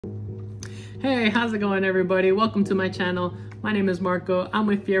Hey, how's it going everybody? Welcome to my channel. My name is Marco, I'm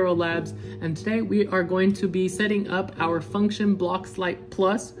with Fiero Labs, and today we are going to be setting up our FxBlox Lite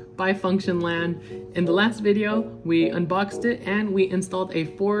Plus by FunctionLAN. In the last video, we unboxed it and we installed a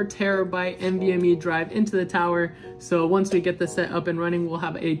 4 terabyte NVMe drive into the tower. So once we get this set up and running, we'll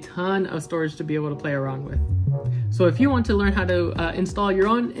have a ton of storage to be able to play around with. So if you want to learn how to install your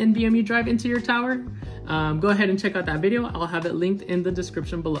own NVMe drive into your tower, go ahead and check out that video. I'll have it linked in the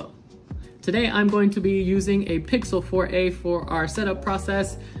description below. Today I'm going to be using a Pixel 4a for our setup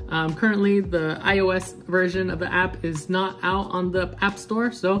process. Currently the iOS version of the app is not out on the App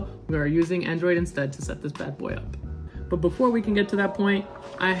Store, so we are using Android instead to set this bad boy up. But before we can get to that point,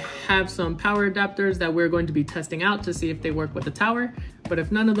 I have some power adapters that we're going to be testing out to see if they work with the tower. But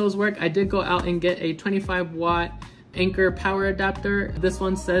if none of those work, I did go out and get a 25 watt Anchor power adapter. This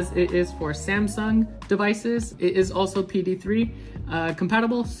one says it is for Samsung devices. It is also PD3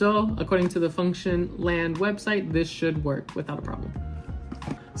 compatible, so according to the FunctionLAN website, this should work without a problem.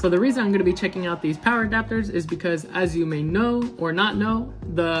 So the reason I'm going to be checking out these power adapters is because, as you may know or not know,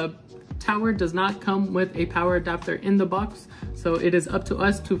 the tower does not come with a power adapter in the box, so it is up to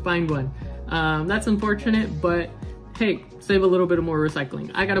us to find one. That's unfortunate, but hey, save a little bit more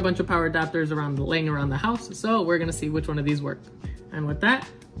recycling. I got a bunch of power adapters laying around the house, so we're gonna see which one of these work. And with that,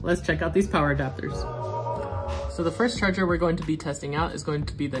 let's check out these power adapters. So the first charger we're going to be testing out is going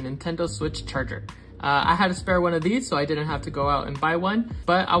to be the Nintendo Switch charger. I had a spare one of these, so I didn't have to go out and buy one,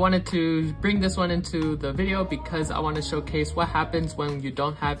 but I wanted to bring this one into the video because I want to showcase what happens when you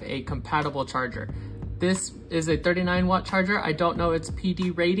don't have a compatible charger. This is a 39 watt charger. I don't know its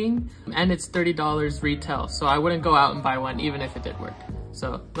PD rating, and it's $30 retail, so I wouldn't go out and buy one even if it did work.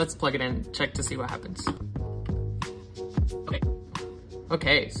 So let's plug it in, check to see what happens.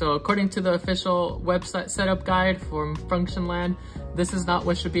 Okay, so according to the official website setup guide from FunctionLAN, this is not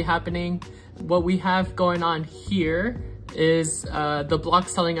what should be happening. What we have going on here is the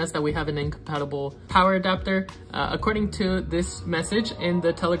Blox telling us that we have an incompatible power adapter. According to this message in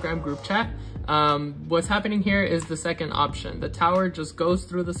the Telegram group chat, what's happening here is the second option. The tower just goes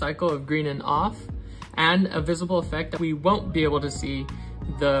through the cycle of green and off, and a visible effect that we won't be able to see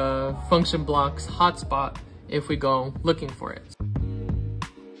the FxBlox hotspot if we go looking for it.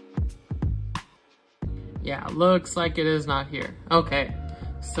 Yeah, looks like it is not here. Okay,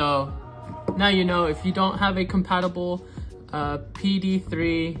 so now you know if you don't have a compatible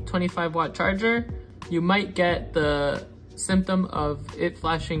PD3 25 watt charger, you might get the symptom of it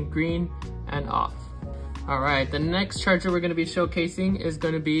flashing green and off. All right, the next charger we're going to be showcasing is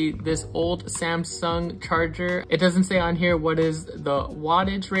going to be this old Samsung charger. It doesn't say on here what is the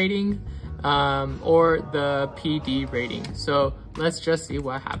wattage rating or the PD rating. So let's just see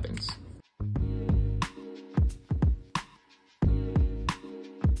what happens.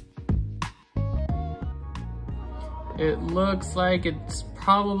 It looks like it's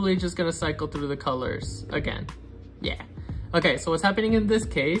probably just gonna cycle through the colors again. Yeah. Okay, so what's happening in this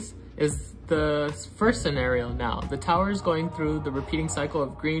case is the first scenario now. The tower is going through the repeating cycle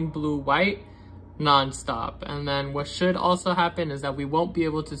of green, blue, white, non-stop. And then what should also happen is that we won't be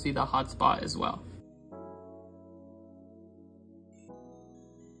able to see the hotspot as well.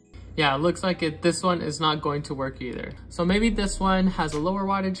 Yeah, it looks like this one is not going to work either. So maybe this one has a lower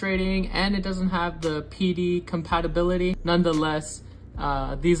wattage rating and it doesn't have the PD compatibility. Nonetheless,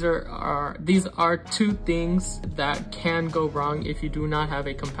 these are two things that can go wrong if you do not have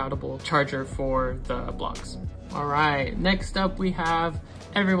a compatible charger for the Blox. All right, next up we have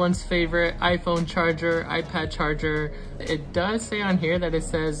everyone's favorite iPhone charger, iPad charger. It does say on here that it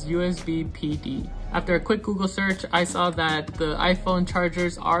says USB PD. After a quick Google search, I saw that the iPhone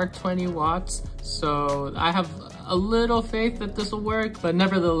chargers are 20 watts, so I have a little faith that this will work, but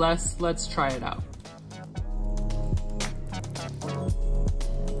nevertheless, let's try it out.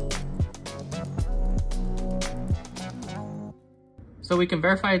 So we can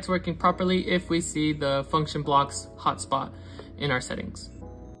verify it's working properly if we see the FxBlox hotspot in our settings.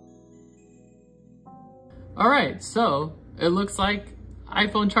 All right, so it looks like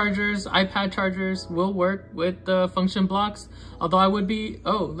iPhone chargers, iPad chargers will work with the FxBlox, although I would be,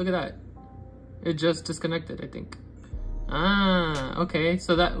 oh, look at that. It just disconnected, I think. Ah, okay,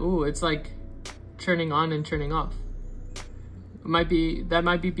 so that, ooh, it's like turning on and turning off. That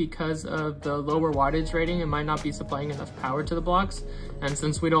might be because of the lower wattage rating. It might not be supplying enough power to the Blox, and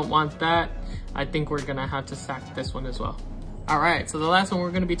since we don't want that, I think we're gonna have to sack this one as well. All right, so the last one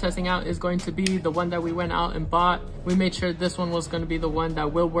we're going to be testing out is going to be the one that we went out and bought. We made sure this one was going to be the one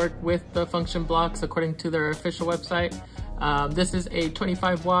that will work with the FxBlox according to their official website. This is a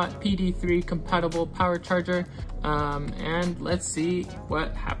 25 watt PD3 compatible power charger, and let's see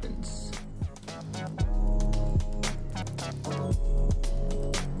what happens.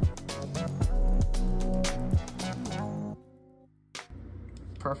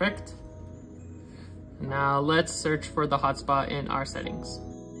 Perfect. Now let's search for the hotspot in our settings.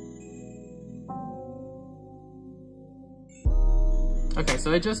 Okay,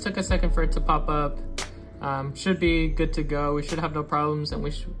 so it just took a second for it to pop up. Should be good to go. We should have no problems, and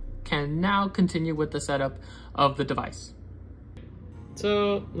we can now continue with the setup of the device.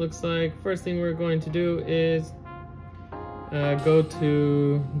 So looks like first thing we're going to do is go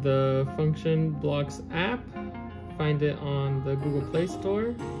to the FxBlox app, find it on the Google Play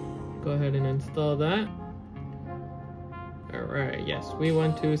Store, go ahead and install that. All right, yes, we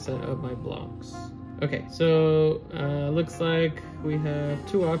want to set up my Blox. Okay, so looks like we have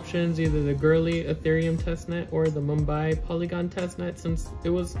two options, either the Goerli Ethereum testnet or the Mumbai Polygon testnet. Since it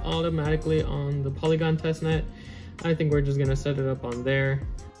was automatically on the Polygon testnet, I think we're just gonna set it up on there.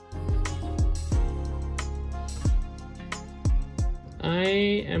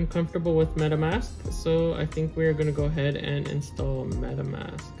 I am comfortable with Metamask, so I think we're gonna go ahead and install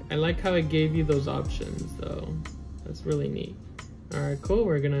Metamask. I like how it gave you those options though. That's really neat. All right, cool,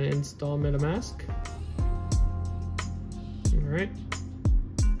 we're gonna install Metamask. All right.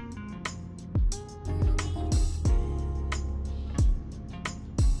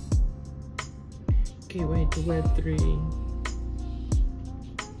 Gateway to Web3.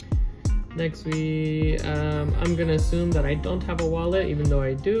 Next I'm gonna assume that I don't have a wallet, even though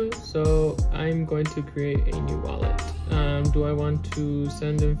I do, so I'm going to create a new wallet. Do I want to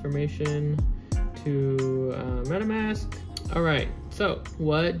send information to Metamask? All right, so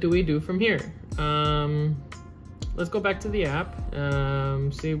what do we do from here? Let's go back to the app,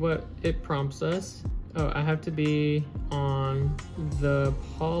 see what it prompts us. Oh, I have to be on the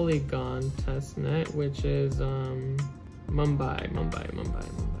Polygon testnet, which is Mumbai.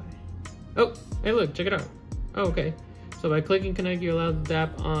 Oh, hey look, check it out. Oh, okay. So by clicking connect, you allow the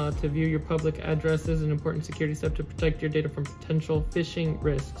app to view your public addresses, an important security step to protect your data from potential phishing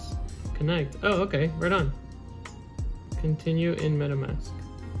risks. Connect. Oh, okay, right on. Continue in Metamask.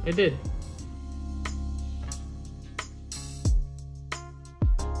 I did.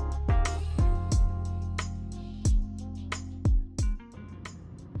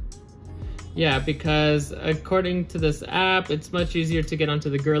 Yeah, because according to this app, it's much easier to get onto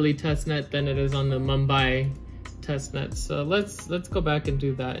the Goerli testnet than it is on the Mumbai testnet. So let's go back and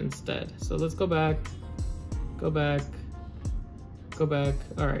do that instead. So let's go back. All right,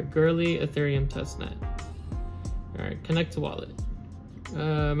 Goerli Ethereum testnet. All right, connect to wallet.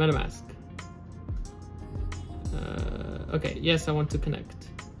 Metamask. Okay, yes, I want to connect.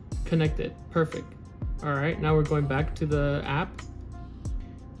 Connected, perfect. All right, now we're going back to the app.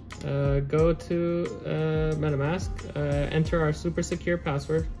 Go to Metamask, enter our super secure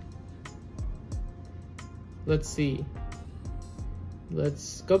password. Let's see.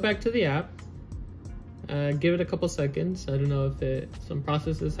 Let's go back to the app. Give it a couple seconds. I don't know if some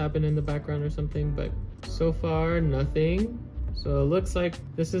processes happen in the background or something, but so far nothing. So it looks like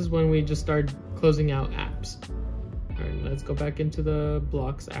this is when we just start closing out apps. All right, let's go back into the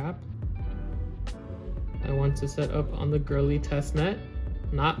Blox app. I want to set up on the Goerli testnet.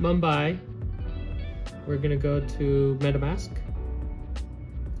 Not Mumbai. We're gonna go to Metamask.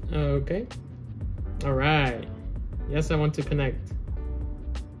 Okay. All right. Yes, I want to connect.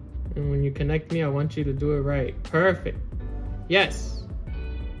 And when you connect me, I want you to do it right. Perfect. Yes.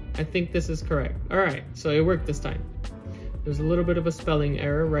 I think this is correct. All right, so it worked this time. There's a little bit of a spelling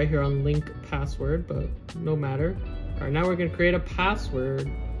error right here on link password, but no matter. All right, now we're gonna create a password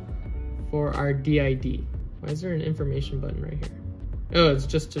for our DID. Why is there an information button right here? Oh, it's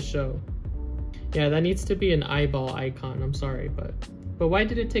just to show. Yeah, that needs to be an eyeball icon. I'm sorry, but why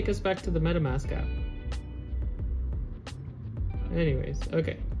did it take us back to the Metamask app? Anyways,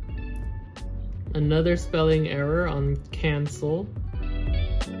 okay. Another spelling error on cancel.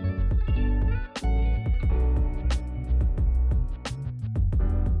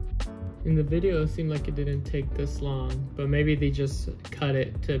 In the video, it seemed like it didn't take this long, but maybe they just cut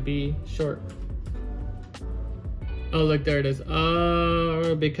it to be short. Oh, look, there it is.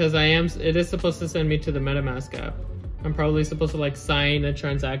 Oh, because it is supposed to send me to the Metamask app. I'm probably supposed to like sign a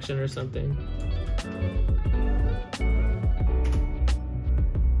transaction or something.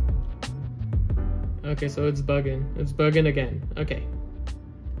 Okay, so it's bugging. It's bugging again. Okay.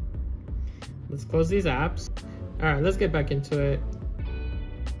 Let's close these apps. All right, let's get back into it.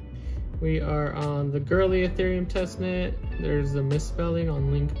 We are on the Goerli Ethereum testnet. There's a misspelling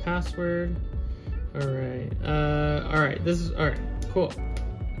on link password. All right, all right, cool.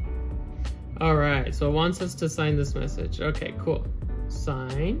 All right, so it wants us to sign this message. Okay, cool.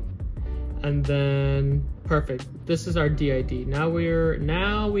 Sign. And then perfect. This is our DID. Now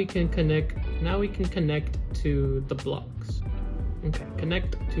we can connect to the Blox. Okay,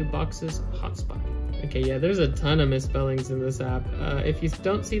 connect to Box's hotspot. Okay, yeah, there's a ton of misspellings in this app. If you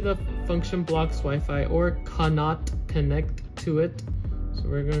don't see the function Blox Wi-Fi or cannot connect to it, so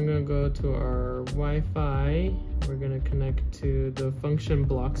we're gonna go to our Wi-Fi. We're gonna connect to the function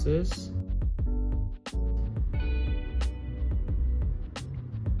Bloxes.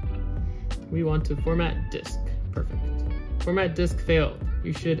 We want to format disk. Perfect. Format disk failed.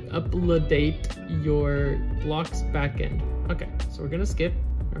 You should update your Blox backend. Okay, so we're gonna skip.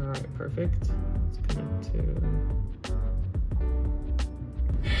 All right, perfect. Let's connect to.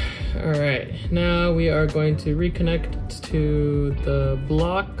 All right, now we are going to reconnect to the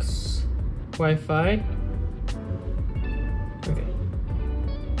Blox Wi-Fi. Okay,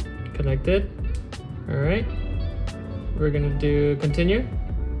 connected. All right, we're gonna do continue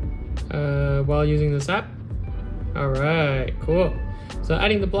while using this app. All right, cool. So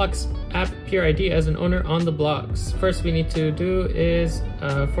adding the Blox app peer ID as an owner on the Blox. First we need to do is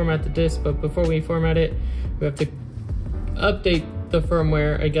format the disk, but before we format it, we have to update the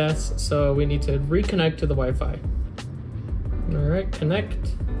firmware, I guess. So we need to reconnect to the Wi-Fi. All right,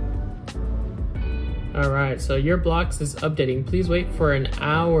 connect. All right, so your Blox is updating. Please wait for an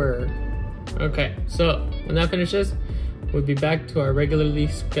hour. Okay, so when that finishes, we'll be back to our regularly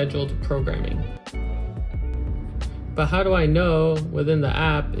scheduled programming. But how do I know within the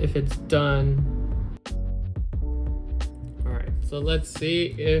app if it's done? All right, so let's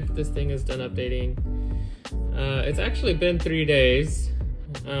see if this thing is done updating. It's actually been 3 days.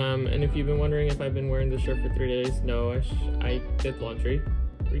 And if you've been wondering if I've been wearing this shirt for 3 days, no, I did laundry.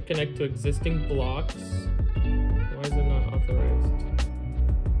 Reconnect to existing Blox. Why is it not authorized?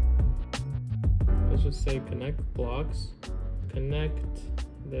 Let's just say connect Blox. Connect,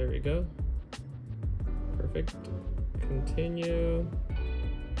 there we go. Perfect. Continue.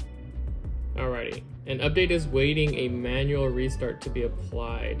 Alrighty, an update is waiting a manual restart to be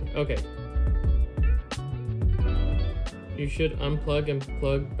applied. Okay. You should unplug and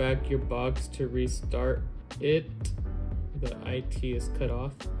plug back your box to restart it. The IT is cut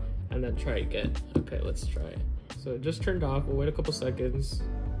off, and then try again. Okay, let's try it. So it just turned off. We'll wait a couple seconds.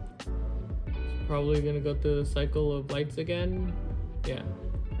 It's probably gonna go through the cycle of lights again. Yeah.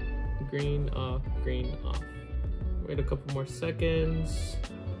 Green off, green off. Wait a couple more seconds.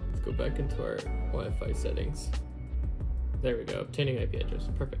 Let's go back into our Wi-Fi settings. There we go, obtaining IP address,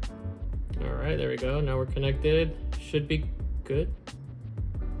 perfect. All right, there we go, now we're connected. Should be good.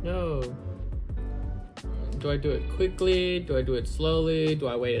 No. Do I do it quickly? Do I do it slowly? Do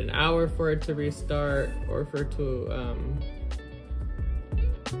I wait an hour for it to restart? Or for it to,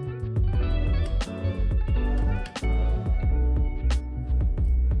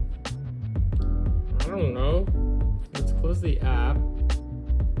 I don't know. Let's close the app.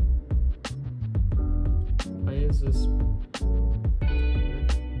 Why is this?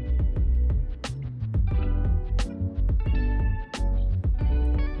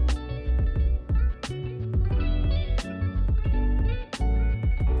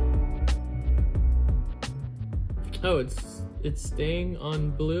 Oh, it's staying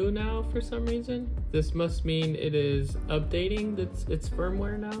on blue now for some reason. This must mean it is updating its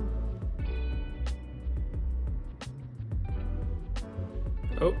firmware now.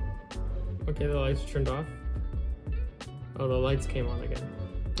 Oh, okay, the lights turned off. Oh, the lights came on again.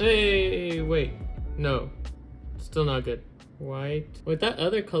 Hey, wait, no, still not good. White. Wait, that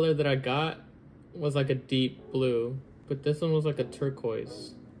other color that I got was like a deep blue, but this one was like a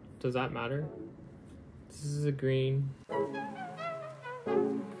turquoise. Does that matter? This is a green.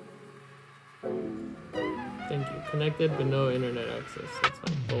 Thank you. Connected but no internet access. That's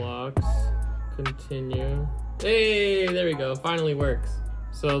fine. Blox. Continue. Hey, there we go. Finally works.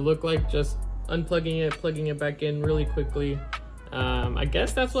 So it looked like just unplugging it, plugging it back in really quickly. I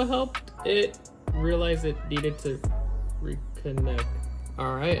guess that's what helped it realize it needed to reconnect.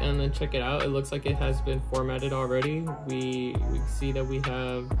 All right, and then check it out. It looks like it has been formatted already. We see that we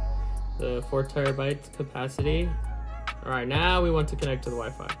have the 4 terabytes capacity. All right, now we want to connect to the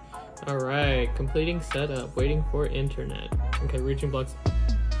Wi-Fi. All right, completing setup, waiting for internet. Okay, reaching Blox.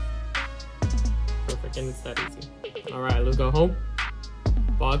 Perfect, and it's that easy. All right, let's go home.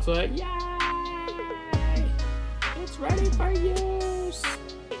 Blox Lite, yay! It's ready for use.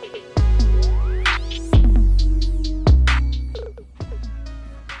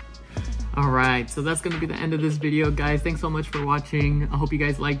 Alright, so that's going to be the end of this video, guys. Thanks so much for watching. I hope you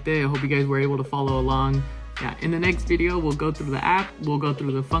guys liked it. I hope you guys were able to follow along. Yeah, in the next video, we'll go through the app. We'll go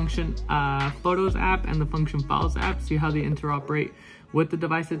through the function Photos app and the function Files app, see how they interoperate with the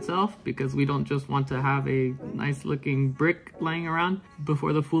device itself, because we don't just want to have a nice looking brick lying around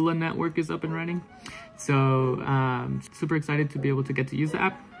before the Fula network is up and running. So super excited to be able to get to use the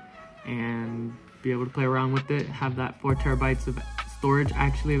app and be able to play around with it, have that 4 terabytes of storage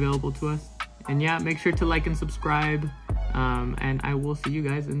actually available to us. And yeah, make sure to like and subscribe, and I will see you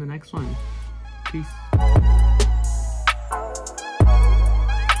guys in the next one. Peace.